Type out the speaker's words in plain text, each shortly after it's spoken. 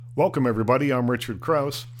Welcome, everybody. I'm Richard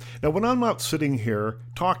Krause. Now, when I'm not sitting here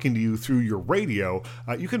talking to you through your radio,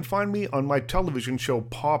 you can find me on my television show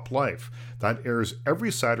Pop Life. That airs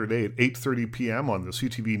every Saturday at 8:30 p.m. on the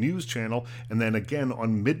CTV News channel and then again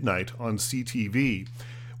on midnight on CTV.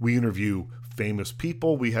 We interview famous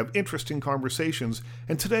people, we have interesting conversations,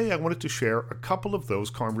 and today I wanted to share a couple of those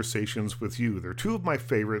conversations with you. They're two of my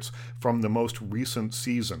favorites from the most recent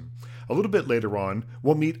season. A little bit later on,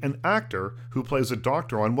 we'll meet an actor who plays a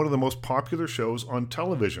doctor on one of the most popular shows on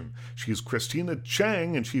television. She's Christina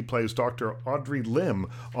Chang, and she plays Dr. Audrey Lim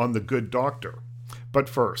on The Good Doctor. But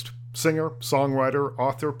first, singer, songwriter,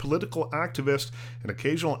 author, political activist, and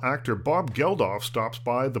occasional actor Bob Geldof stops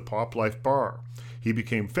by the Pop Life Bar. He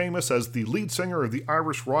became famous as the lead singer of the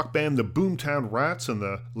Irish rock band the Boomtown Rats in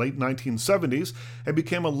the late 1970s and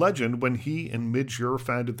became a legend when he and Midge Ure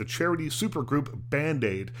founded the charity supergroup Band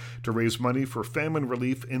Aid to raise money for famine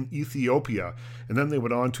relief in Ethiopia, and then they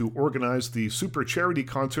went on to organize the super charity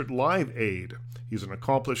concert Live Aid. He's an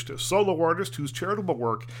accomplished solo artist whose charitable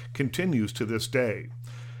work continues to this day.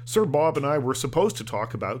 Sir Bob and I were supposed to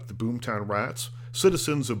talk about the Boomtown Rats,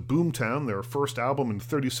 Citizens of Boomtown, their first album in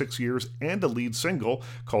 36 years, and a lead single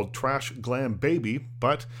called Trash Glam Baby,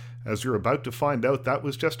 but as you're about to find out, that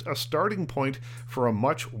was just a starting point for a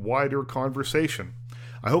much wider conversation.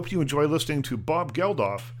 I hope you enjoy listening to Bob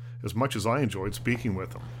Geldof as much as I enjoyed speaking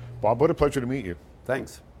with him. Bob, what a pleasure to meet you.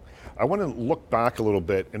 Thanks. I want to look back a little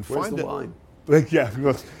bit and Where's find the wine? Yeah,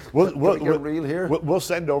 we'll get real here? We'll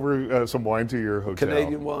send over some wine to your hotel.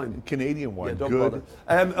 Canadian wine. Canadian wine. Yeah, don't Good.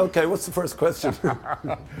 bother. Okay, what's the first question?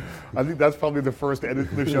 I think that's probably the first edit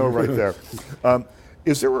of the show right there.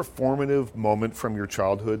 Is there a formative moment from your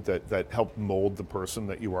childhood that helped mold the person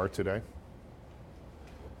that you are today?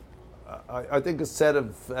 I think a set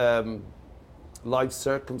of life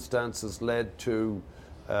circumstances led to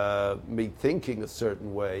me thinking a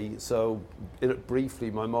certain way. So,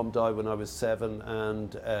 briefly, my mum died when I was 7,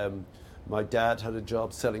 and my dad had a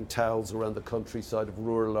job selling towels around the countryside of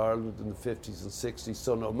rural Ireland in the 50s and 60s,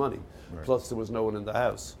 so no money. Right. Plus, there was no one in the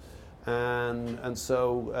house. And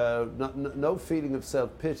so, no feeling of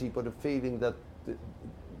self-pity, but a feeling that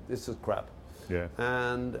this is crap. Yeah.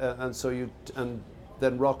 And so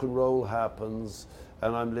then rock and roll happens.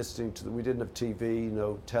 And I'm listening to we didn't have TV,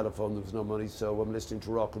 no telephone, there was no money, so I'm listening to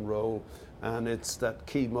rock and roll. And it's that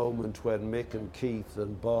key moment when Mick and Keith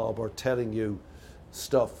and Bob are telling you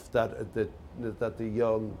stuff that the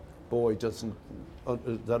young boy doesn't,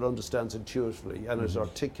 that understands intuitively, and it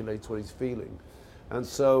articulates what he's feeling. And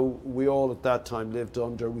so we all at that time lived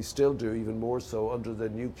we still do even more so, under the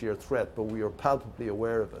nuclear threat, but we are palpably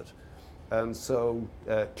aware of it. And so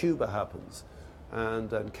Cuba happens,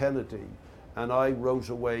 and Kennedy. And I wrote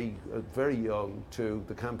away very young to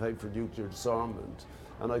the Campaign for Nuclear Disarmament,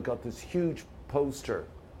 and I got this huge poster,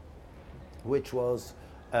 which was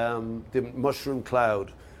the mushroom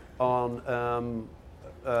cloud on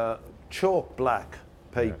chalk black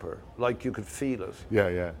paper, like you could feel it. Yeah,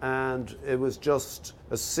 yeah. And it was just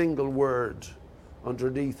a single word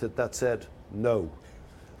underneath it that said no.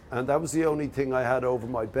 And that was the only thing I had over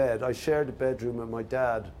my bed. I shared a bedroom with my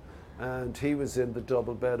dad, and he was in the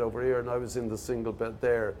double bed over here, and I was in the single bed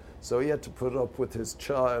there. So he had to put up with his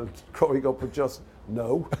child growing up with just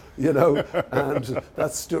no, and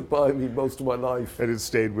that stood by me most of my life. And it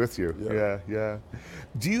stayed with you. Yeah.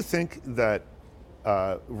 Do you think that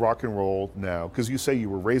rock and roll now, because you say you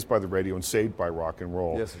were raised by the radio and saved by rock and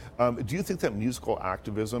roll, yes. Do you think that musical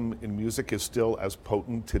activism in music is still as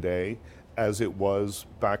potent today as it was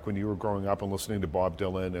back when you were growing up and listening to Bob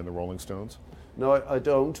Dylan and the Rolling Stones? No, I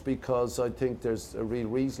don't, because I think there's a real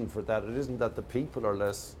reason for that. It isn't that the people are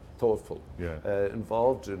less thoughtful,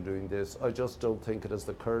 involved in doing this. I just don't think it has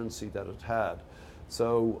the currency that it had.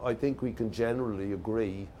 So I think we can generally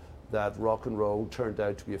agree that rock and roll turned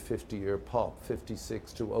out to be a 50-year pop,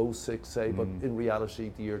 56 to 06, say, but in reality,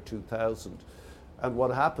 the year 2000. And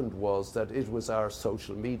what happened was that it was our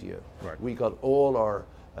social media. Right. We got all our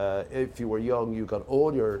if you were young, you got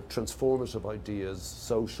all your transformative ideas,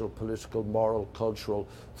 social, political, moral, cultural,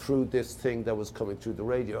 through this thing that was coming through the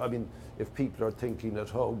radio. I mean, if people are thinking at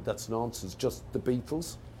home, that's nonsense, just the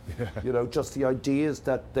Beatles. Just the ideas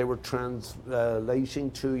that they were translating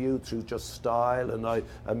to you through just style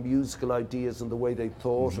and musical ideas and the way they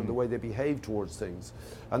thought and the way they behaved towards things.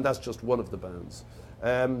 And that's just one of the bands.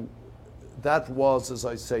 That was, as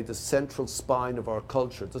I say, the central spine of our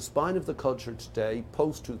culture. The spine of the culture today,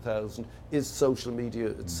 post-2000, is social media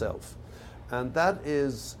itself. And that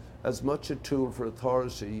is as much a tool for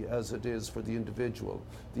authority as it is for the individual.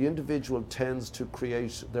 The individual tends to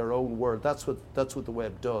create their own world. That's what the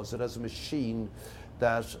web does. It has a machine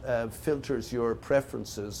that filters your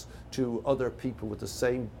preferences to other people with the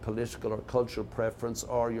same political or cultural preference,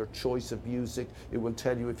 or your choice of music. It will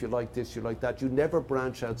tell you if you like this, you like that. You never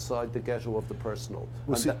branch outside the ghetto of the personal.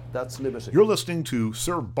 Well, and that's limiting. You're listening to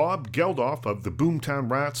Sir Bob Geldof of the Boomtown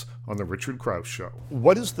Rats on the Richard Krause Show.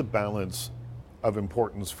 What is the balance of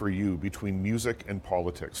importance for you between music and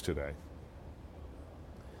politics today?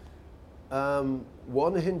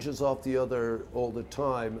 One hinges off the other all the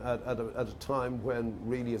time at a time when,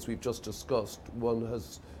 really, as we've just discussed, one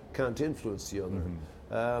can't influence the other.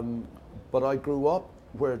 Mm-hmm. But I grew up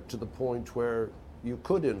to the point where you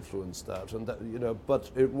could influence that, and that,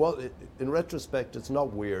 but in retrospect, it's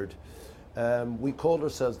not weird. We called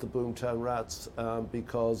ourselves the Boomtown Rats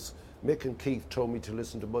because Mick and Keith told me to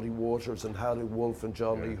listen to Muddy Waters and Howlin' Wolf and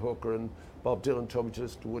John Lee Hooker, and Bob Dylan told me to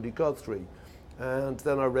listen to Woody Guthrie. And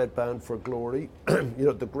then I read Bound for Glory,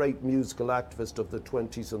 the great musical activist of the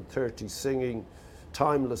 20s and 30s, singing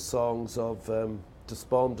timeless songs of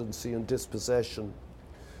despondency and dispossession,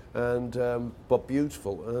 and but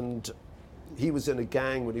beautiful. And he was in a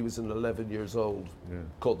gang when he was 11 years old,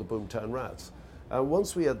 called the Boomtown Rats. And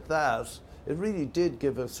once we had that, it really did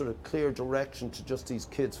give a sort of clear direction to just these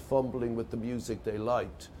kids fumbling with the music they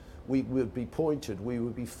liked. We would be pointed, we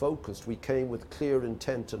would be focused, we came with clear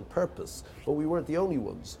intent and purpose, but we weren't the only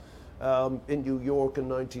ones. In New York in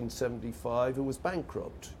 1975, it was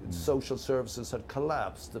bankrupt. Social services had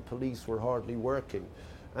collapsed, the police were hardly working,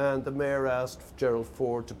 and the mayor asked Gerald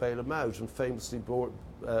Ford to bail him out, and famously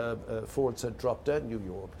Ford said, drop dead New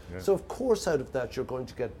York. So of course out of that you're going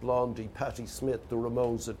to get Blondie, Patti Smith, the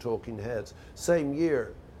Ramones, the Talking Heads. Same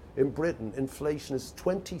year, in Britain, inflation is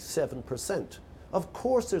 27%. Of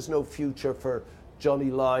course there's no future for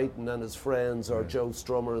Johnny Lydon and his friends, or Joe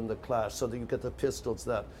Strummer and the Clash, so that you get the Pistols.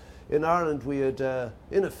 That in Ireland we had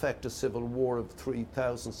in effect a civil war of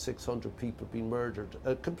 3,600 people being murdered,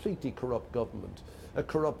 a completely corrupt government, a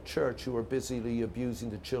corrupt church who were busily abusing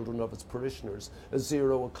the children of its parishioners, a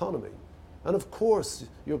zero economy. And of course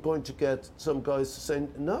you're going to get some guys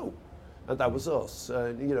saying no. And that was us,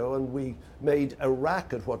 and we made a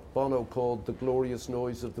racket, what Bono called the glorious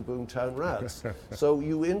noise of the Boomtown Rats. So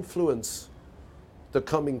you influence the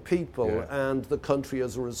coming people and the country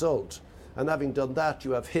as a result. And having done that,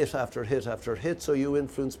 you have hit after hit after hit, so you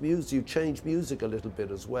influence music, you change music a little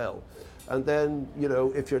bit as well. And then,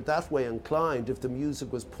 if you're that way inclined, if the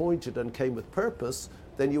music was pointed and came with purpose,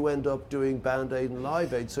 then you end up doing Band Aid and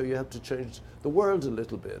Live Aid, so you have to change the world a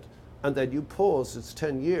little bit. And then you pause, it's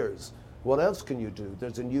 10 years. What else can you do?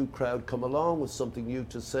 There's a new crowd come along with something new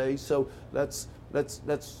to say, so let's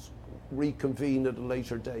reconvene at a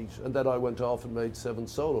later date. And then I went off and made 7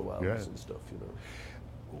 solo albums and stuff,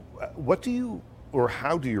 What do you, or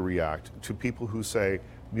how do you react to people who say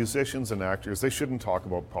musicians and actors, they shouldn't talk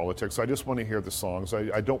about politics? I just want to hear the songs.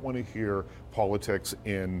 I don't want to hear politics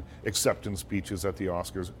in acceptance speeches at the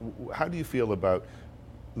Oscars. How do you feel about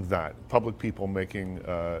that, public people making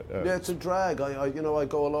it's a drag. I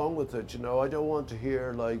go along with it. I don't want to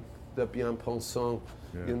hear like the bien-pensant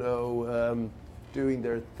doing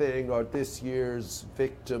their thing, or this year's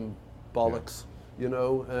victim bollocks.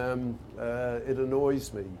 It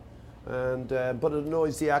annoys me, and but it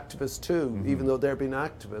annoys the activists too, even though they're being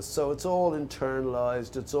activists. So it's all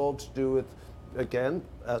internalized. It's all to do with, again,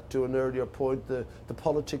 to an earlier point, the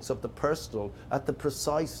politics of the personal at the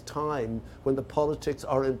precise time when the politics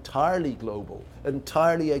are entirely global,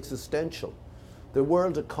 entirely existential. The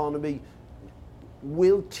world economy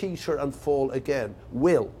will teeter and fall again.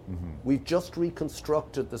 We've just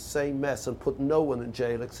reconstructed the same mess and put no one in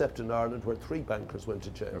jail except in Ireland, where 3 bankers went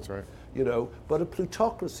to jail. That's right. But a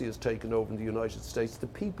plutocracy has taken over in the United States. The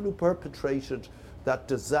people who perpetrated that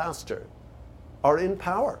disaster are in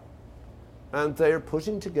power. And they're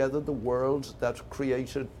putting together the world that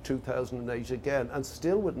created 2008 again, and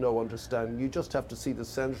still with no understanding. You just have to see the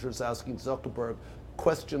senators asking Zuckerberg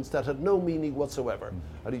questions that had no meaning whatsoever,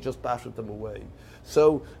 and he just battered them away.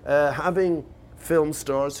 So having film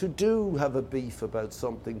stars who do have a beef about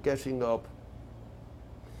something getting up,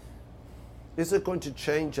 is it going to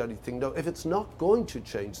change anything? No, if it's not going to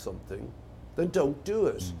change something, then don't do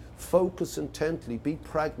it. Focus intently, be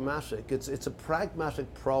pragmatic. It's a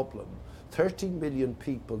pragmatic problem. 30 million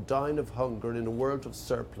people dying of hunger in a world of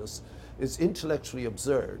surplus is intellectually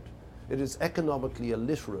absurd. It is economically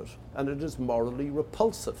illiterate, and it is morally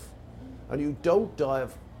repulsive. And you don't die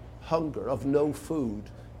of hunger, of no food,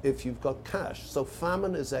 if you've got cash. So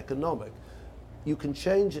famine is economic. You can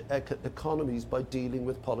change economies by dealing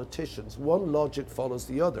with politicians. One logic follows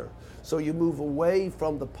the other. So you move away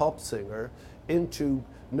from the pop singer into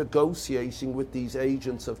negotiating with these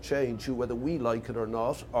agents of change who, whether we like it or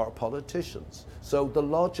not, are politicians. So the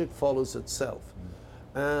logic follows itself.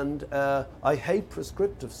 And I hate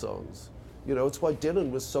prescriptive songs. You know, it's why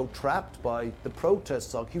Dylan was so trapped by the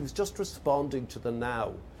protest song. He was just responding to the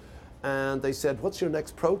now. And they said, what's your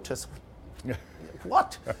next protest?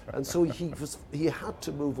 What? And so he had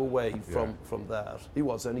to move away from that. He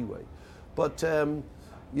was anyway. But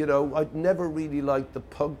you know, I'd never really liked the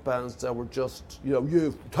punk bands that were just, you know,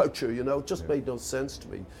 you toucher, you know, it just made no sense to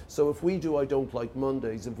me. So if we do I Don't Like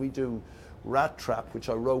Mondays, if we do Rat Trap, which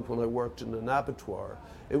I wrote when I worked in an abattoir,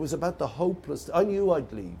 it was about the hopeless. I knew I'd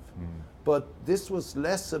leave, but this was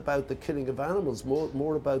less about the killing of animals,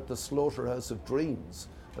 more about the slaughterhouse of dreams.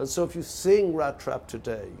 And so if you sing Rat Trap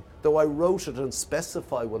today, though I wrote it and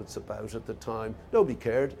specify what it's about at the time, nobody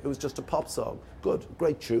cared. It was just a pop song. Good,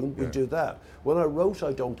 great tune, we do that. When I wrote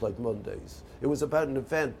I Don't Like Mondays, it was about an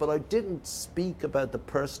event, but I didn't speak about the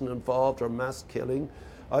person involved or mass killing.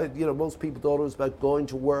 You know, most people thought it was about going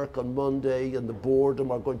to work on Monday and the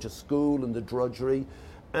boredom, or going to school and the drudgery.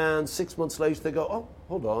 And 6 months later they go, oh,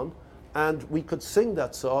 hold on. And we could sing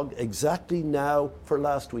that song exactly now for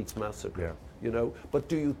last week's massacre. Yeah. You know, but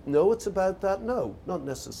do you know it's about that? No, not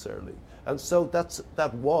necessarily. And so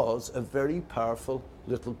that was a very powerful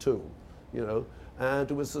little tool, you know,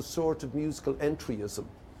 and it was a sort of musical entryism,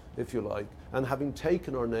 if you like. And having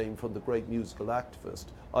taken our name from the great musical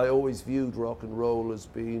activist, I always viewed rock and roll as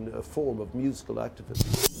being a form of musical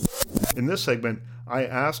activism. In this segment, I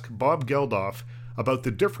ask Bob Geldof about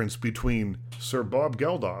the difference between Sir Bob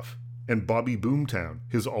Geldof and Bobby Boomtown,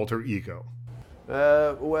 his alter ego.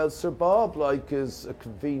 Well, Sir Bob, like, is a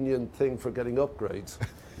convenient thing for getting upgrades,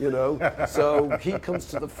 you know. So he comes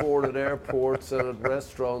to the fore at airports and at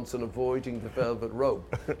restaurants and avoiding the velvet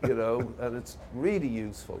rope, you know, and it's really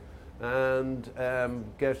useful. And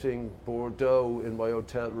getting Bordeaux in my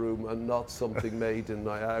hotel room and not something made in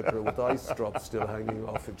Niagara with ice drops still hanging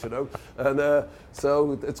off it, you know. And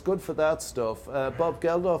so it's good for that stuff. Bob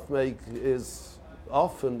Geldof is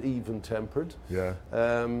often even-tempered. Yeah.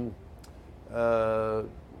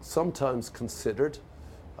 Sometimes considered,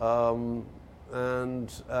 and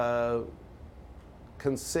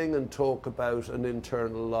can sing and talk about an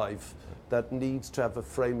internal life that needs to have a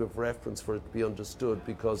frame of reference for it to be understood,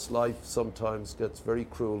 because life sometimes gets very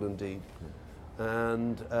cruel indeed.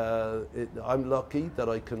 And I'm lucky that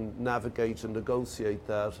I can navigate and negotiate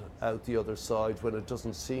that out the other side when it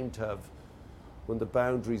doesn't seem to have, when the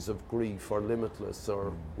boundaries of grief are limitless,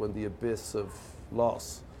 or when the abyss of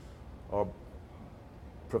loss are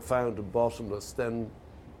profound and bottomless, then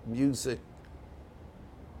music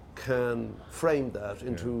can frame that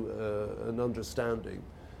into an understanding.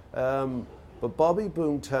 But Bobby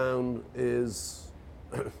Boomtown is,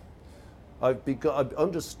 I've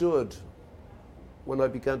understood when I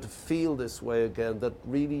began to feel this way again that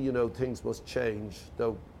really, you know, things must change,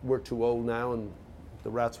 though we're too old now and the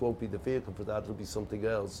Rats won't be the vehicle for that, it'll be something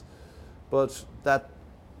else. But that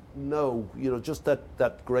no, you know, just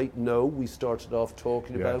that great no we started off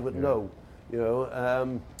talking about with no, you know,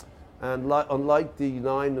 and unlike the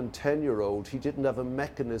 9 and 10-year-old, he didn't have a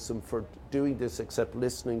mechanism for doing this except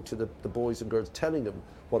listening to the boys and girls telling him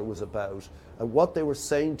what it was about. And what they were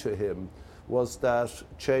saying to him was that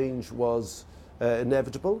change was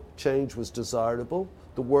inevitable, change was desirable,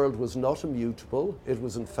 the world was not immutable, it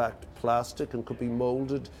was in fact plastic and could be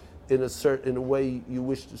molded in a way you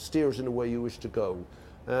wish to steer it in a way you wish to go.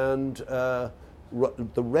 And the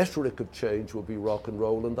rhetoric of change will be rock and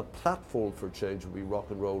roll, and the platform for change will be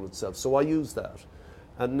rock and roll itself. So I use that.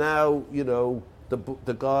 And now, you know,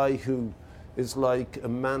 the guy who is like a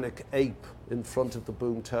manic ape in front of the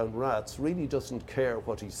Boomtown Rats really doesn't care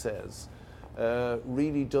what he says,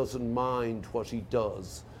 really doesn't mind what he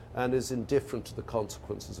does, and is indifferent to the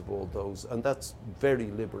consequences of all those, and that's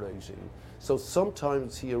very liberating. So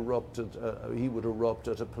sometimes he would erupt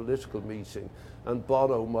at a political meeting, and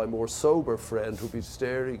Bono, my more sober friend, would be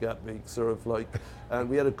staring at me, sort of like, and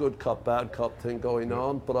we had a good cop, bad cop thing going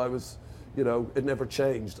on, but I was, you know, it never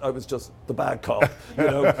changed. I was just the bad cop, you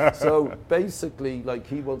know. So basically, like,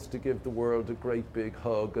 he wants to give the world a great big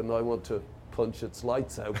hug, and I want to punch its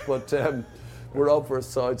lights out, but we're opposite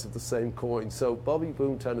sides of the same coin. So Bobby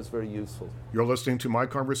Boomtown is very useful. You're listening to my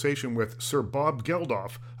conversation with Sir Bob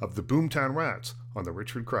Geldof of the Boomtown Rats on The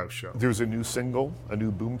Richard Crouse Show. There's a new single, a new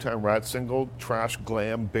Boomtown Rats single, Trash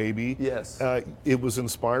Glam Baby. Yes. It was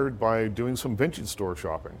inspired by doing some vintage store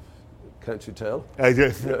shopping. Can't you tell? I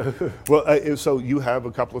did. Well, so you have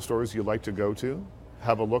a couple of stores you like to go to?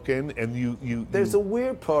 have a look in, and you There's a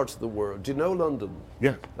weird part of the world. Do you know London?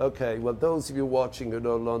 yeah. Okay, well, those of you watching who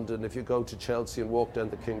know London, if you go to Chelsea and walk down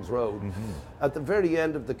the King's Road, at the very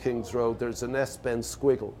end of the King's Road, there's an S-bend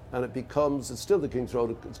squiggle, and it's still the King's Road,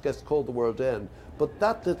 it gets called the World End. But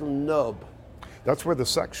that little nub, That's where the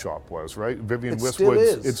sex shop was, right? Vivian It Westwood's.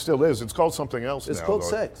 still is. It still is. It's called something else now. it's called though.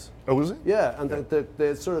 Sex. Oh, is it? Yeah, and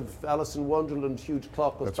the sort of Alice in Wonderland huge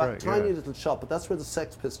clock was That's back, right, tiny yeah. little shop, but that's where the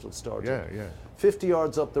Sex Pistols started. Yeah, yeah. 50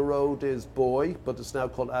 yards up the road is Boy, but it's now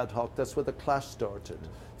called Ad Hoc. That's where the Clash started.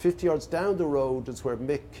 50 yards down the road is where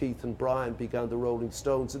Mick, Keith and Brian began the Rolling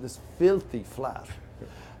Stones in this filthy flat.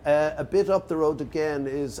 A bit up the road again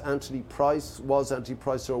is Anthony Price,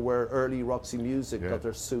 or where early Roxy Music got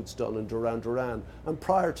their suits done in Duran Duran. And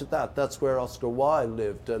prior to that, that's where Oscar Wilde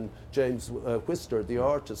lived and James Whistler, the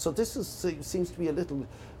artist. So this seems to be a little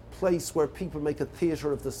place where people make a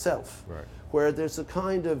theatre of the self, Right. where there's a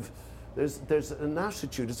kind of, there's an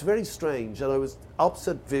attitude. It's very strange. And I was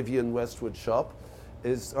opposite Vivian Westwood's shop,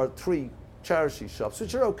 are 3 charity shops,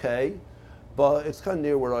 which are okay. But it's kind of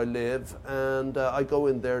near where I live, and I go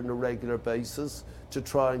in there on a regular basis to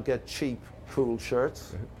try and get cheap, cool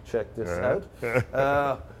shirts. Check this out.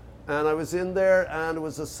 And I was in there, and it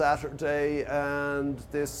was a Saturday, and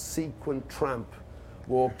this sequin tramp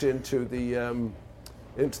walked into the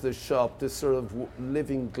shop, this sort of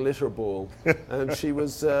living glitter ball, and she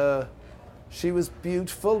was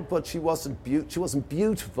beautiful, but she wasn't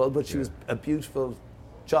beautiful, but she was a beautiful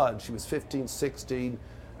child. She was 15, 16,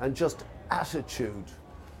 and just attitude.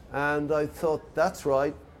 And I thought, that's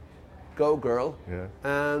right, go girl. Yeah.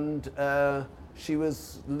 And she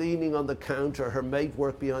was leaning on the counter, her mate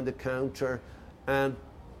worked behind the counter, and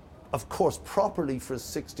of course, properly for a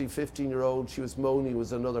 15-year-old, she was moaning it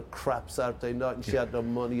was another crap Saturday night and she had no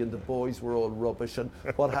money and the boys were all rubbish and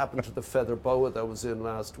what happened to the feather boa that was in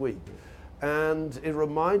last week. And it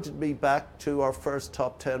reminded me back to our first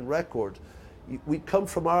top 10 record. We come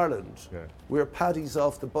from Ireland. Yeah. We're paddies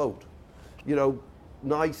off the boat. You know,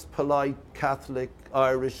 nice, polite, Catholic,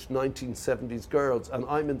 Irish 1970s girls. And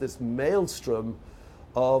I'm in this maelstrom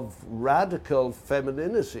of radical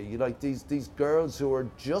femininity. Like these girls who are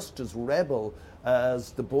just as rebel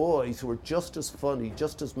as the boys, who are just as funny,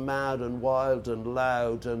 just as mad and wild and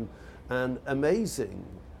loud and amazing.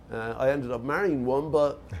 I ended up marrying one,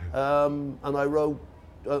 but and I wrote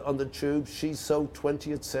on the tube, she's so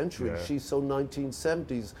 20th century, she's so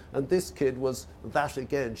 1970s, and this kid was that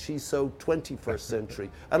again, she's so 21st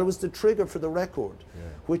century. And it was the trigger for the record,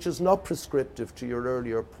 which is not prescriptive to your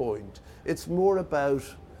earlier point. It's more about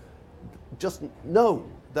just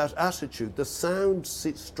that attitude. The sound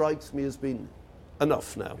strikes me as being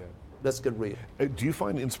enough now. Let's get real. Do you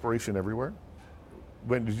find inspiration everywhere?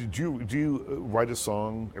 When do you write a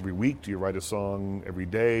song every week? Do you write a song every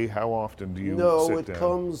day? How often do you sit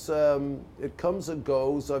down? It comes and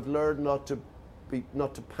goes. I've learned not to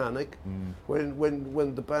panic.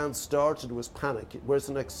 When the band started, it was panic. Where's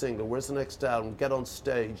the next single? Where's the next album? Get on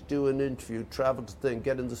stage, do an interview, travel to thing,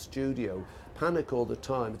 get in the studio. Panic all the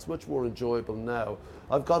time. It's much more enjoyable now.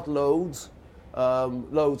 I've got loads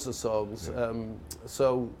of songs,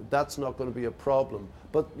 so that's not going to be a problem.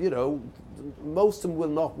 But you know, most of them will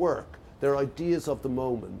not work. They're ideas of the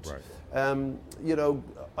moment. Right. You know,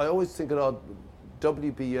 I always think about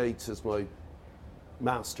W.B. Yeats as my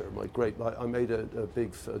master, my great. I made a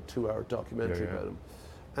big 2-hour documentary about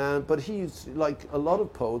him. But he's like a lot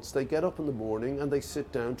of poets. They get up in the morning and they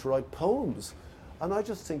sit down to write poems, and I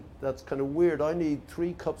just think that's kind of weird. I need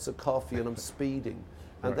 3 cups of coffee and I'm speeding.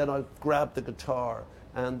 And then I'll grab the guitar,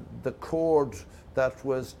 and the chord that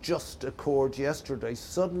was just a chord yesterday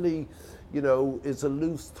suddenly, you know, is a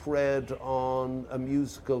loose thread on a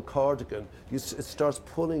musical cardigan. It starts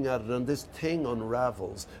pulling at it, and this thing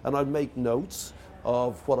unravels. And I make notes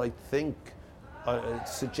of what I think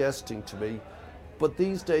it's suggesting to me. But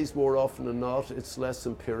these days, more often than not, it's less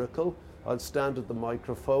empirical. I'll stand at the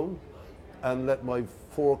microphone and let my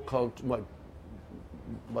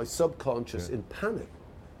subconscious in panic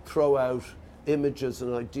throw out images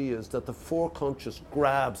and ideas that the foreconscious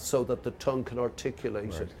grabs so that the tongue can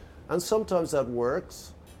articulate it. And sometimes that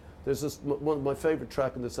works. There's this, one of my favorite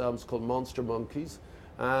track in this album is called Monster Monkeys,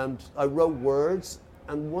 and I wrote words,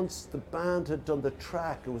 and once the band had done the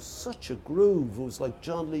track, it was such a groove. It was like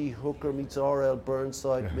John Lee Hooker meets R.L.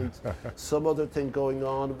 Burnside meets some other thing going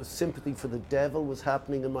on. It was Sympathy for the Devil was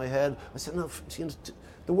happening in my head. I said, no, you know,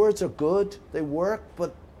 the words are good, they work,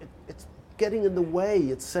 but it's getting in the way,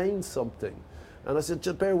 it's saying something. And I said,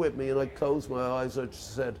 just bear with me, and I closed my eyes. I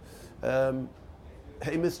just said,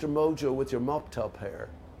 hey, Mr. Mojo with your mop top hair.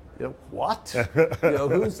 You know, what? You know,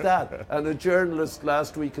 who's that? And a journalist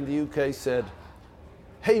last week in the UK said,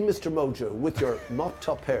 Hey, Mr. Mojo, with your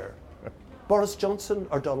mop-top hair, Boris Johnson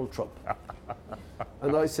or Donald Trump?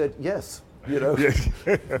 And I said, yes. You know,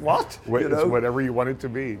 what? You know? It's whatever you want it to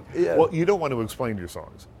be. Yeah. Well, you don't want to explain your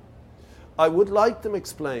songs. I would like them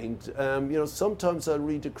explained. You know, sometimes I'll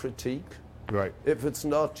read a critique. Right. If it's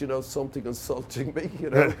not, you know, something insulting me,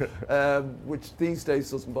 you know, which these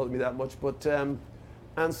days doesn't bother me that much. But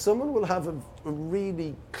and someone will have a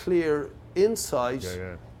really clear insight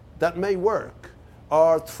that may work.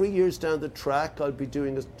 Or 3 years down the track, I'll be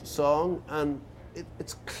doing a song, and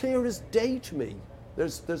it's clear as day to me.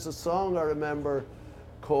 There's a song I remember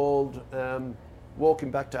called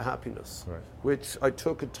Walking Back to Happiness, which I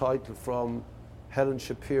took a title from Helen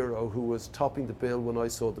Shapiro, who was topping the bill when I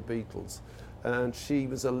saw the Beatles. And she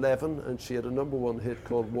was 11, and she had a #1 hit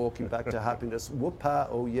called Walking Back to Happiness. Whoop-ha,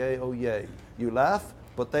 oh yay, oh yay. You laugh,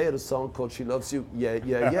 but they had a song called She Loves You, yeah,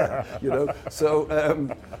 yeah, yeah. You know, so,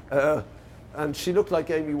 and she looked like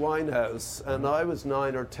Amy Winehouse, and I was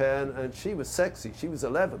 9 or 10, and she was sexy. She was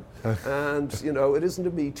 11. And, you know, it isn't a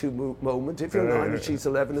Me Too moment. If you're 9 and she's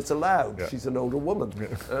 11, it's allowed. Yeah. She's an older woman.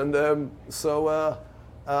 Yeah. And so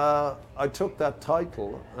I took that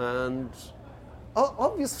title, and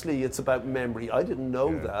obviously it's about memory. I didn't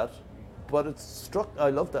know that, but it struck, I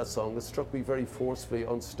love that song. It struck me very forcefully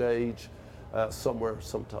on stage somewhere,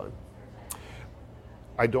 sometime.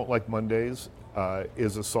 I Don't Like Mondays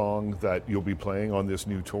is a song that you'll be playing on this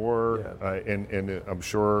new tour, and I'm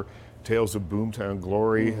sure Tales of Boomtown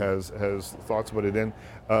Glory has thoughts about it. And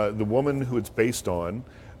the woman who it's based on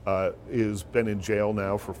has been in jail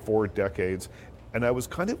now for 4 decades, and I was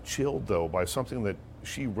kind of chilled though by something that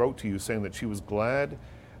she wrote to you, saying that she was glad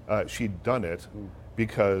she'd done it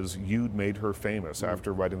because you'd made her famous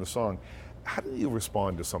after writing the song. How do you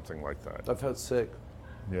respond to something like that? I felt sick.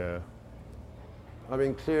 Yeah. I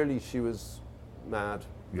mean, clearly she was mad,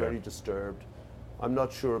 very disturbed. I'm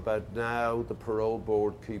not sure about now. The parole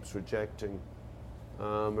board keeps rejecting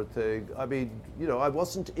her thing. I mean, you know, I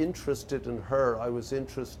wasn't interested in her. I was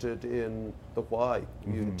interested in the why.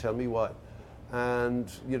 You tell me why.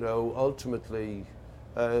 And, you know, ultimately,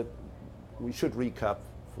 we should recap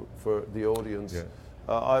for the audience. Yeah.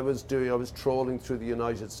 I was trawling through the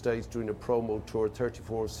United States doing a promo tour,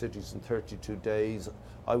 34 cities in 32 days.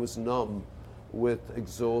 I was numb with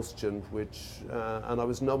exhaustion, and I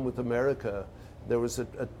was numb with America. There was a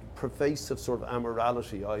pervasive sort of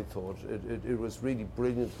amorality, I thought. It was really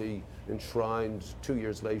brilliantly enshrined 2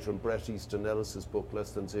 years later in Bret Easton Ellis's book,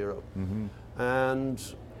 Less Than Zero. And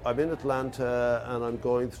I'm in Atlanta, and I'm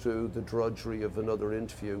going through the drudgery of another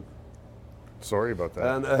interview. Sorry about that.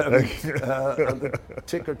 And the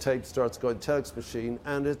ticker tape starts going, telex machine,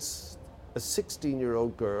 and it's a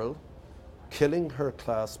 16-year-old girl killing her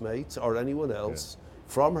classmates or anyone else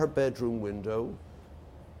from her bedroom window,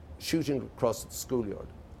 shooting across the schoolyard.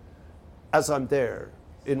 As I'm there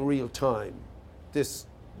in real time, this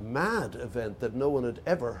mad event that no one had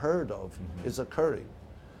ever heard of is occurring.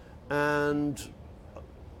 And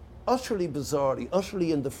utterly bizarrely,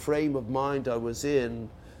 utterly in the frame of mind I was in,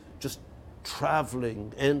 just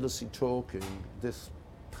traveling, endlessly talking, this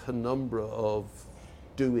penumbra of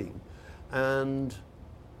doing. And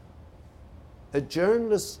a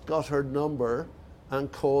journalist got her number and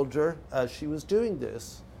called her as she was doing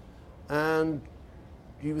this. And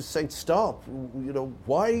he was saying, stop, you know,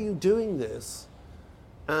 why are you doing this?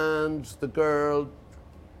 And the girl,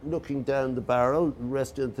 looking down the barrel,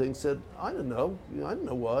 resting on things, said, I don't know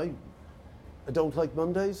why. I don't like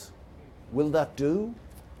Mondays. Will that do?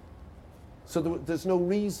 So there's no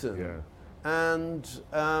reason. Yeah.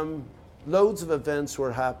 And loads of events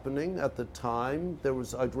were happening at the time.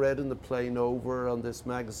 I'd read in the plane over on this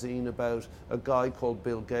magazine about a guy called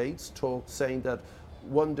Bill Gates saying that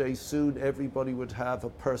one day soon everybody would have a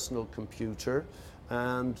personal computer,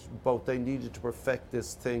 and both they needed to perfect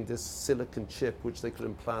this silicon chip which they could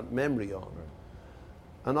implant memory on.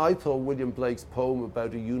 Right. And I thought William Blake's poem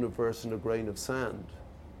about a universe in a grain of sand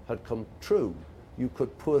had come true. You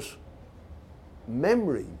could put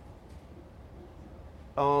memory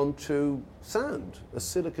onto sand, a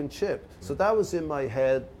silicon chip. So that was in my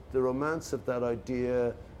head, the romance of that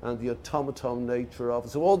idea and the automaton nature of it.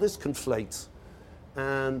 So all this conflates.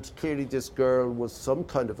 And clearly this girl was some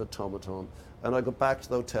kind of automaton. And I go back to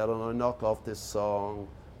the hotel and I knock off this song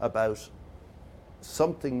about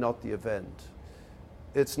something, not the event.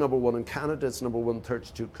 It's #1 in Canada, it's #1 in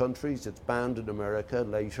 32 countries, it's banned in America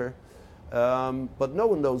later. But no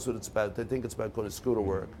one knows what it's about. They think it's about going to school or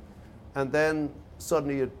work. And then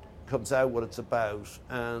suddenly it comes out what it's about,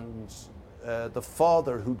 and the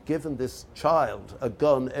father who'd given this child a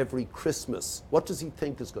gun every Christmas, what does he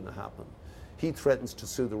think is going to happen? He threatens to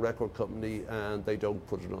sue the record company and they don't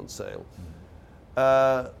put it on sale.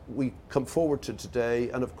 We come forward to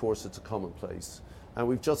today, and of course it's a commonplace. And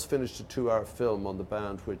we've just finished a 2-hour film on the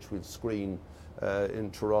band, which we'll screen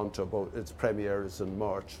in Toronto, but its premiere is in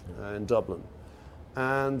March in Dublin.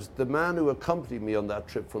 And the man who accompanied me on that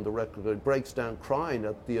trip from the record company breaks down crying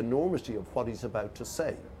at the enormity of what he's about to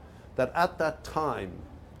say. That at that time,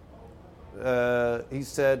 he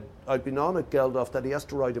said, I'd been on at Geldof that he has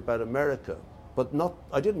to write about America, but not,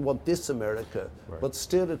 I didn't want this America, but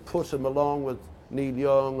still it put him along with Neil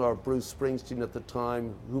Young or Bruce Springsteen at the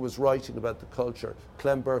time, who was writing about the culture.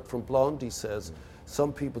 Clem Burke from Blondie says,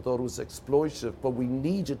 some people thought it was exploitative, but we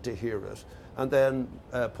needed to hear it. And then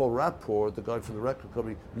Paul Rapport, the guy from the record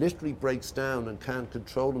company, literally breaks down and can't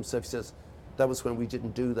control himself. He says, that was when we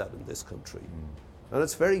didn't do that in this country. And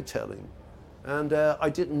it's very telling. And I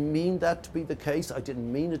didn't mean that to be the case. I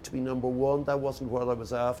didn't mean it to be number one. That wasn't what I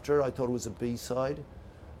was after. I thought it was a B-side.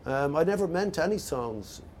 I never meant any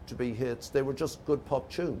songs to be hits. They were just good pop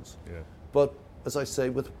tunes. But, as I say,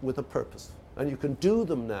 with a purpose. And you can do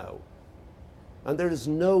them now. And there is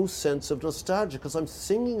no sense of nostalgia, because I'm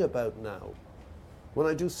singing about now. When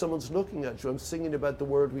I do Someone's Looking at You, I'm singing about the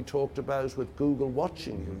word we talked about with Google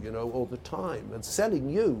watching you, you know, all the time, and selling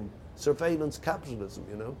you surveillance capitalism,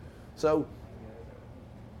 you know. So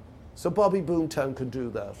Bobby Boomtown can do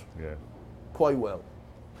that quite well.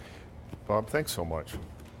 Bob, thanks so much.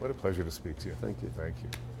 What a pleasure to speak to you. Thank you. Thank you.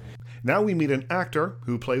 Now we meet an actor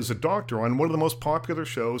who plays a doctor on one of the most popular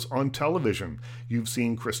shows on television. You've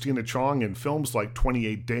seen Christina Chong in films like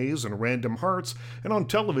 28 Days and Random Hearts, and on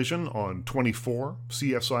television on 24,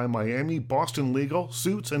 CSI Miami, Boston Legal,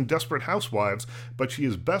 Suits, and Desperate Housewives, but she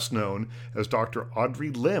is best known as Dr. Audrey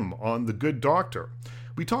Lim on The Good Doctor.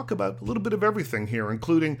 We talk about a little bit of everything here,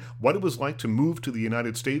 including what it was like to move to the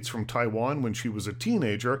United States from Taiwan when she was a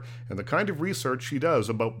teenager, and the kind of research she does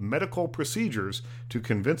about medical procedures to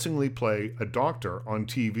convincingly play a doctor on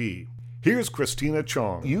TV. Here's Christina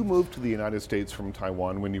Chong. You moved to the United States from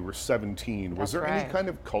Taiwan when you were 17. Was there any kind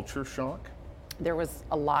of culture shock? There was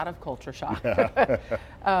a lot of culture shock.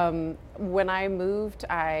 When I moved,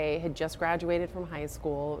 I had just graduated from high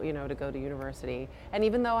school, you know, to go to university. And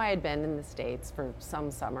even though I had been in the States for some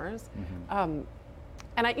summers, and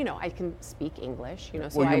I can speak English, you know.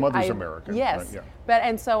 So well, your mother's American. Yes, right? Yeah. But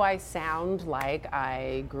and so I sound like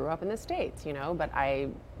I grew up in the States, you know. But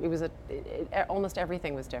almost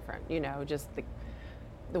everything was different, you know, just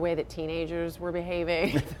the way that teenagers were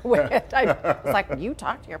behaving. It's like, you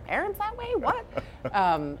talk to your parents that way? What?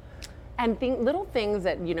 And little things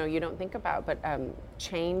that, you know, you don't think about, but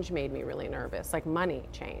change made me really nervous, like money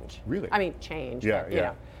change. Really? I mean, change. Yeah, but, you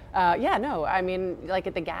know. No, I mean, like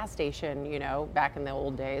at the gas station, you know, back in the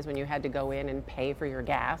old days when you had to go in and pay for your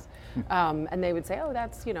gas, and they would say, oh,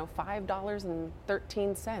 that's, you know,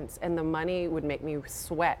 $5.13. And the money would make me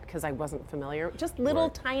sweat because I wasn't familiar. Just little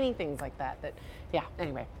tiny things like that,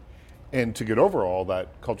 anyway. And to get over all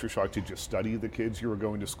that culture shock, did you study the kids you were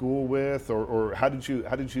going to school with, or how did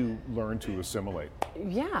you learn to assimilate?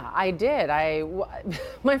 Yeah, I did.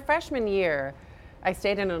 My freshman year, I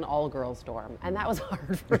stayed in an all-girls dorm, and that was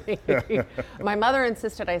hard for me. My mother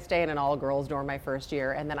insisted I stay in an all-girls dorm my first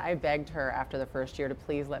year, and then I begged her after the first year to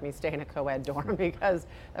please let me stay in a co-ed dorm because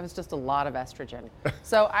that was just a lot of estrogen.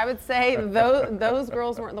 So I would say those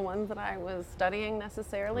girls weren't the ones that I was studying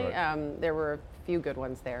necessarily. Right. There were a few good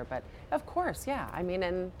ones there, but of course, yeah. I mean,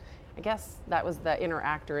 and I guess that was the inner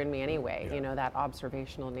actor in me anyway, you know, that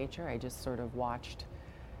observational nature. I just sort of watched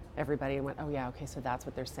everybody and went, oh yeah, okay, so that's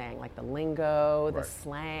what they're saying, like the lingo, the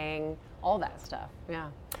slang, all that stuff.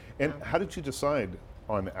 And how did you decide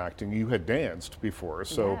on acting? You had danced before,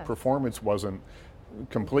 so performance wasn't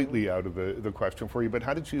completely out of the question for you, but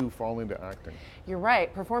how did you fall into acting? You're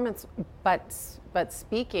right, performance, but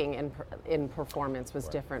speaking in performance was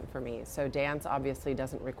different for me. So dance obviously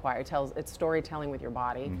doesn't require, it's storytelling with your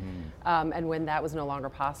body. And when that was no longer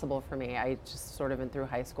possible for me, I just sort of through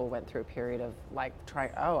high school went through a period of like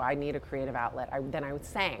I need a creative outlet. Then I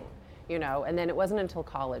sang, you know, and then it wasn't until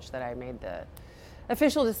college that I made the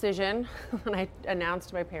official decision when I announced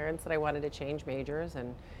to my parents that I wanted to change majors,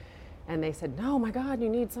 and they said, no, my God, you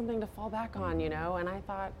need something to fall back on, you know? And I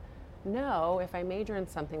thought, no, if I major in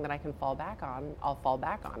something that I can fall back on, I'll fall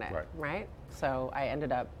back on it, right? So I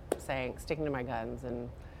ended up sticking to my guns and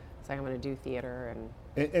saying I'm going to do theater.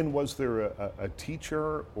 And was there a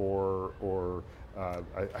teacher or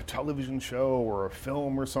a television show or a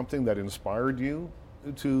film or something that inspired you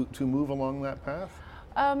to move along that path?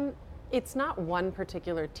 It's not one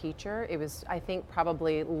particular teacher. It was, I think,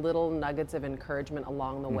 probably little nuggets of encouragement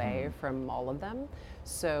along the way from all of them.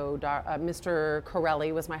 So Mr.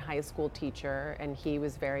 Corelli was my high school teacher, and he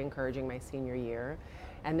was very encouraging my senior year.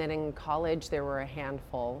 And then in college, there were a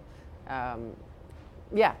handful. Ron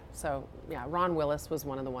Willis was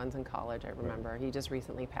one of the ones in college, I remember. He just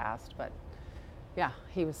recently passed, but yeah,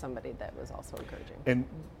 he was somebody that was also encouraging. And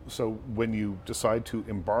so when you decide to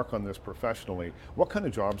embark on this professionally, what kind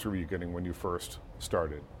of jobs were you getting when you first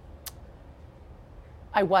started?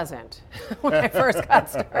 I wasn't when I first got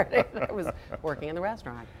started. I was working in the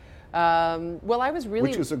restaurant. Well, I was really...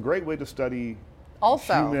 Which is a great way to study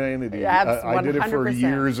also humanity. I did it for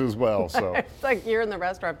years as well. So it's like you're in the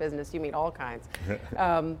restaurant business, you meet all kinds.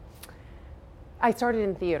 I started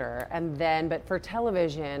in theater, and then, but for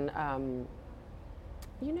television,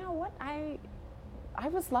 you know what? I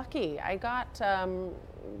was lucky. I got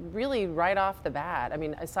really right off the bat. I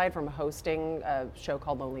mean, aside from hosting a show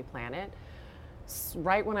called Lonely Planet,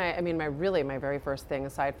 right when my very first thing,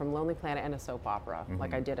 aside from Lonely Planet and a soap opera,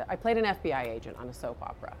 like I played an FBI agent on a soap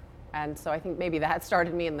opera. And so I think maybe that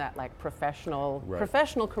started me in that like professional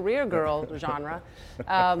career girl genre.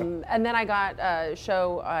 And then I got a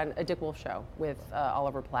show on a Dick Wolf show with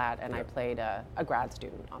Oliver Platt, and I played a grad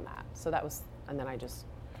student on that. So that was, and then I just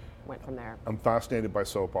went from there. I'm fascinated by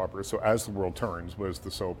soap operas. So As the World Turns was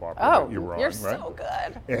the soap opera that you were on, you're right? so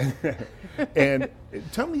good. And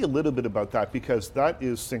tell me a little bit about that, because that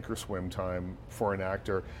is sink or swim time for an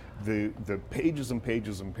actor. The pages and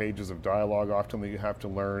pages and pages of dialogue often that you have to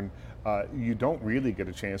learn, you don't really get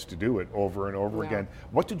a chance to do it over and over again.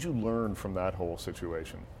 What did you learn from that whole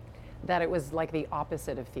situation? That it was like the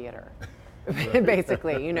opposite of theater.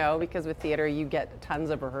 Basically, you know, because with theater you get tons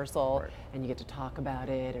of rehearsal and you get to talk about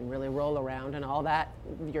it and really roll around and all that,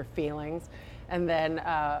 your feelings. And then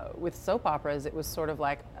with soap operas, it was sort of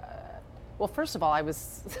like, well, first of all, I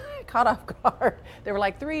was caught off guard. They were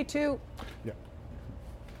like 3, 2. Yeah.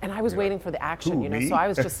 And I was waiting for the action, you know, so I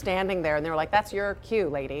was just standing there and they were like, that's your cue,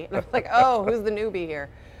 lady. And I was like, oh, who's the newbie here?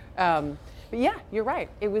 But yeah, you're right.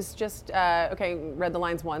 It was just, okay, read the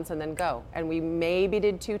lines once and then go. And we maybe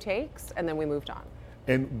did 2 takes and then we moved on.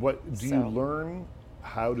 And what do you learn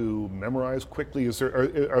how to memorize quickly?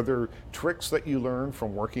 Are there tricks that you learn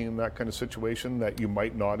from working in that kind of situation that you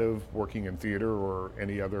might not have working in theater or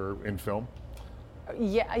any other in film?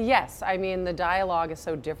 Yeah, yes. I mean, the dialogue is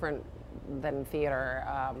so different than theater.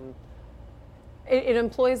 It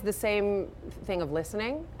employs the same thing of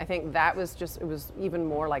listening. I think that was it was even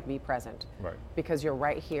more like be present. Right. Because you're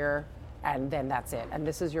right here and then that's it. And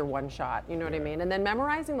this is your one shot, you know what I mean? And then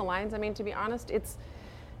memorizing the lines, I mean, to be honest,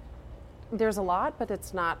 there's a lot, but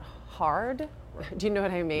it's not hard. Right. Do you know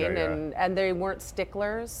what I mean? And they weren't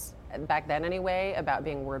sticklers, back then anyway, about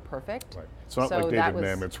being word perfect. Right. It's not like David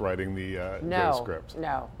Mamet's writing the scripts.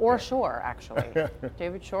 No, or Shore, actually.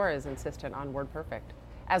 David Shore is insistent on word perfect,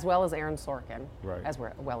 as well as Aaron Sorkin, as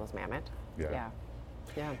well as Mamet. Yeah.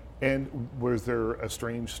 And was there a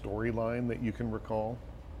strange storyline that you can recall?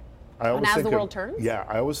 As the World Turns? Yeah,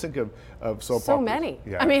 I always think of soap operas. So many.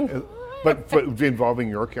 Yeah. I mean... But involving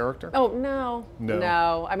your character? Oh,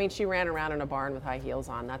 no. I mean, she ran around in a barn with high heels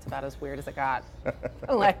on. That's about as weird as it got.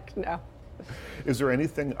 Like, no. Is there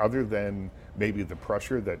anything other than maybe the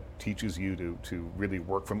pressure that teaches you to really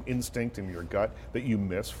work from instinct in your gut that you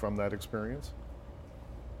miss from that experience?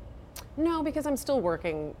 No, because I'm still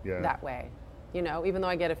working that way. You know, even though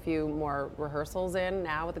I get a few more rehearsals in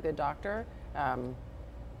now with a good doctor, I'm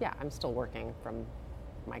still working from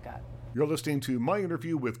my gut. You're listening to my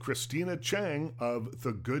interview with Christina Chang of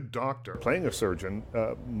The Good Doctor. Playing a surgeon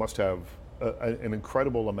must have an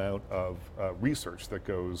incredible amount of research that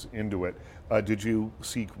goes into it. Did you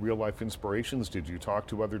seek real-life inspirations? Did you talk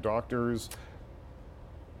to other doctors?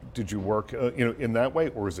 Did you work in that way,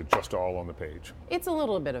 or is it just all on the page? It's a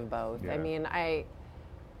little bit of both. Yeah. I mean, I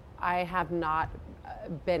have not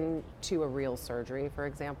been to a real surgery, for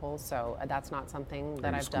example, so that's not something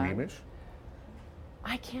that I've done. Are you squeamish?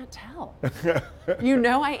 I can't tell. You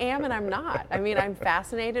know I am and I'm not. I mean, I'm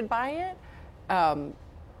fascinated by it.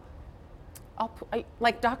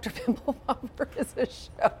 Like Dr. Pimple Popper is a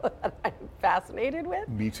show that I'm fascinated with.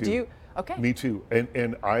 Me too. Do you? Okay. Me too.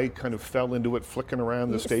 And I kind of fell into it flicking around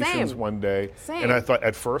the stations one day. Same. And I thought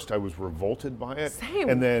at first I was revolted by it. Same.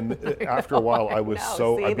 And then after a while I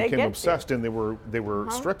became obsessed, and they were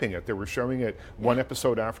stripping it. They were showing it one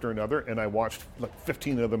episode after another, and I watched like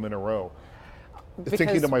 15 of them in a row.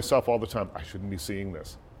 Thinking to myself all the time, I shouldn't be seeing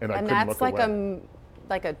this, and I couldn't look away. And that's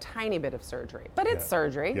like a tiny bit of surgery, but it's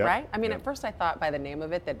surgery, right? I mean, at first I thought by the name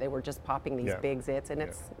of it that they were just popping these big zits, and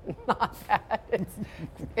it's not that.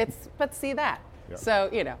 But see that. Yeah.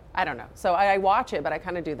 So, I don't know. So I watch it, but I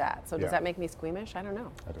kind of do that. So does Yeah. that make me squeamish? I don't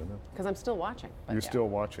know. I don't know. Because I'm still watching. But You're yeah. still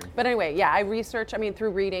watching. But anyway, yeah, I research,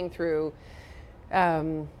 through reading, through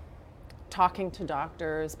talking to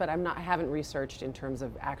doctors, but I haven't researched in terms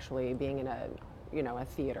of actually being in a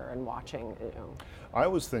theater and watching, I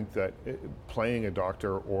always think that playing a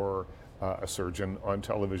doctor or a surgeon on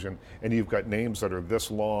television, and you've got names that are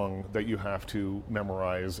this long that you have to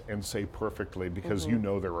memorize and say perfectly because you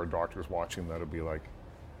know there are doctors watching that'll be like,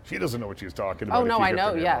 she doesn't know what she's talking about. Oh, no, if you I get know.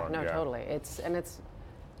 the name Yeah, wrong. no, totally.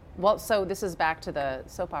 Well, so this is back to the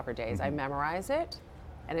soap opera days. I memorize it,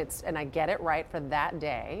 and I get it right for that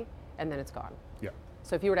day, and then it's gone. Yeah,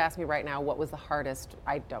 So if you were to ask me right now what was the hardest,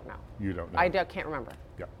 I don't know. you don't know. Can't remember.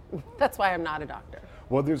 Yeah. That's why I'm not a doctor.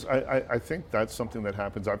 Well, I think that's something that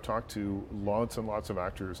happens. I've talked to lots and lots of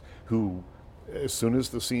actors who, as soon as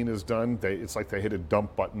the scene is done, it's like they hit a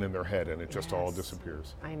dump button in their head and it just all Yes.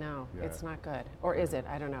 disappears. I know. Yeah. It's not good. Or is it?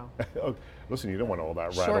 I don't know. Oh, listen, you don't want all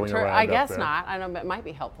that Short rattling term, around I up guess there. not. I don't know. It might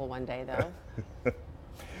be helpful one day, though.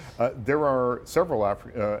 There are several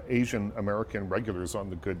Asian American regulars on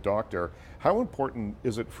The Good Doctor. How important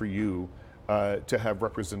is it for you to have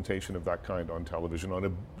representation of that kind on television on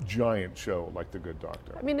a giant show like The Good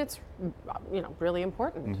Doctor? It's really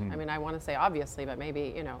important. I want to say obviously, but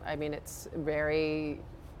maybe it's very.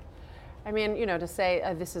 To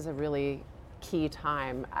say this is a really key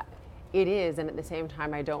time, it is, and at the same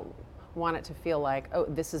time, I don't want it to feel like, oh,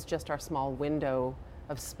 this is just our small window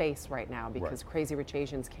of space right now because Right. Crazy Rich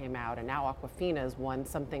Asians came out and now Awkwafina's won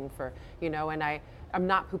something for, and I'm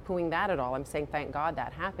not poo-pooing that at all. I'm saying thank God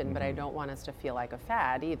that happened, but I don't want us to feel like a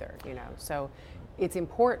fad either, So it's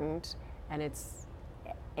important, and it's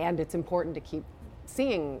important to keep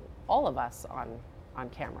seeing all of us on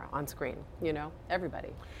camera, on screen, everybody.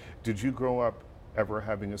 Did you grow up ever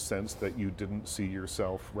having a sense that you didn't see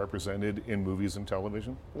yourself represented in movies and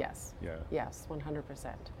television? Yes. Yeah. Yes,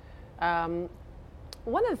 100%.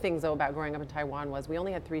 One of the things, though, about growing up in Taiwan was we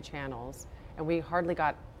only had 3 channels, and we hardly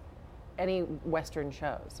got any Western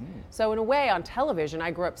shows. So in a way, on television, I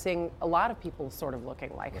grew up seeing a lot of people sort of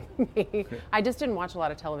looking like me. I just didn't watch a lot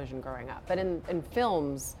of television growing up. But in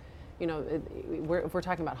films, if we're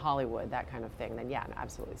talking about Hollywood, that kind of thing, then yeah,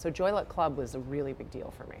 absolutely. So Joy Luck Club was a really big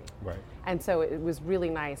deal for me. Right. And so it was really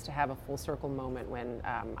nice to have a full circle moment when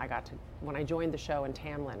when I joined the show in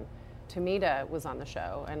Tamlin. Tamita was on the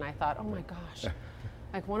show, and I thought, oh my gosh,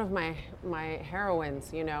 like one of my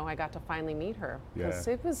heroines, I got to finally meet her. Because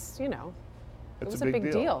Yeah. it was, it It's was a a big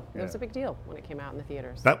big deal. deal. It Yeah. was a big deal when it came out in the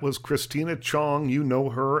theaters. That was Christina Chong. You know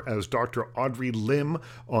her as Dr. Audrey Lim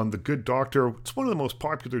on The Good Doctor. It's one of the most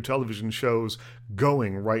popular television shows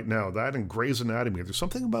going right now. That and Grey's Anatomy. There's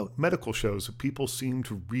something about medical shows that people seem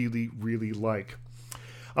to really, really like.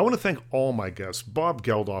 I want to thank all my guests. Bob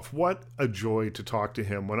Geldof, what a joy to talk to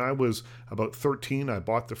him. When I was about 13, I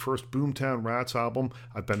bought the first Boomtown Rats album.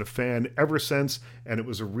 I've been a fan ever since, and it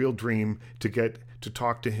was a real dream to get to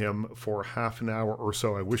talk to him for half an hour or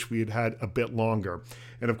so. I wish we had had a bit longer.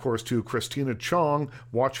 And of course, to Christina Chong,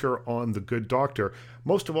 watch her on The Good Doctor.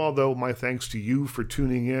 Most of all, though, my thanks to you for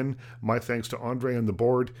tuning in. My thanks to Andre on the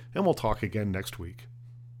board, and we'll talk again next week.